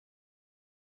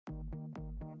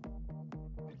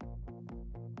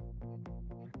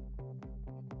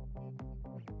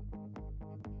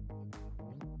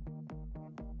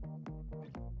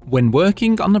When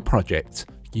working on a project,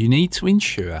 you need to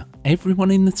ensure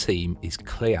everyone in the team is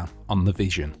clear on the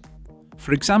vision.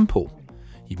 For example,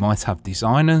 you might have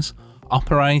designers,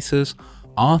 operators,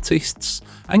 artists,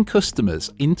 and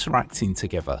customers interacting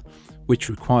together, which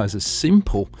requires a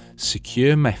simple,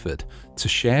 secure method to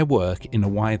share work in a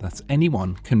way that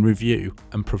anyone can review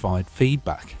and provide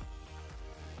feedback.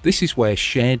 This is where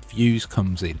Shared Views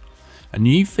comes in, a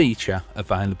new feature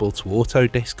available to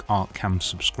Autodesk ArtCAM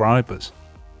subscribers.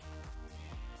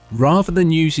 Rather than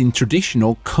using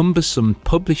traditional cumbersome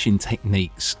publishing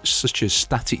techniques such as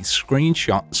static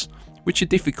screenshots, which are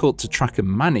difficult to track and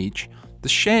manage, the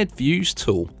Shared Views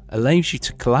tool allows you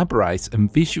to collaborate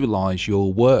and visualize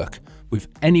your work with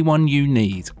anyone you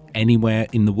need anywhere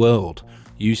in the world,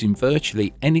 using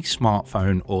virtually any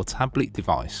smartphone or tablet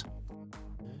device.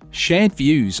 Shared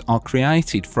Views are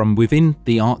created from within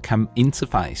the ArtCAM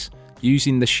interface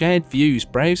using the Shared Views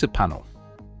browser panel.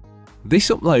 This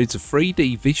uploads a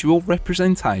 3D visual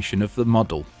representation of the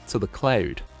model to the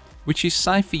cloud, which is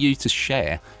safe for you to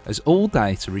share as all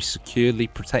data is securely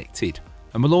protected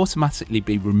and will automatically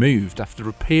be removed after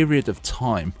a period of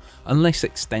time unless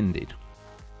extended.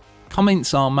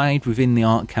 Comments are made within the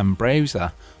ArtCAM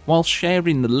browser, while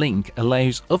sharing the link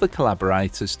allows other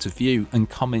collaborators to view and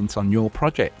comment on your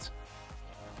project.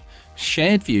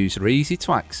 Shared Views are easy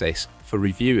to access for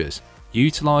reviewers,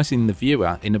 utilising the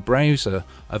viewer in a browser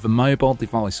of a mobile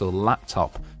device or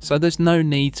laptop, so there's no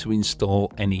need to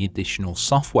install any additional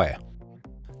software.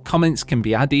 Comments can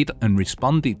be added and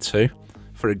responded to,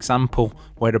 for example,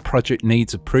 where a project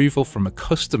needs approval from a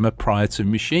customer prior to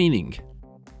machining.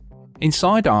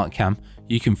 Inside ArtCAM,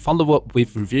 you can follow up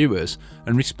with reviewers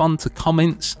and respond to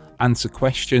comments, answer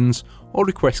questions, or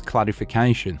request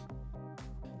clarification.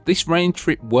 This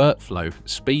round-trip workflow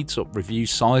speeds up review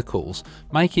cycles,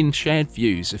 making Shared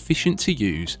Views efficient to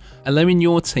use, allowing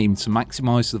your team to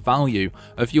maximise the value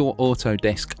of your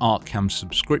Autodesk ArtCAM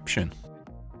subscription.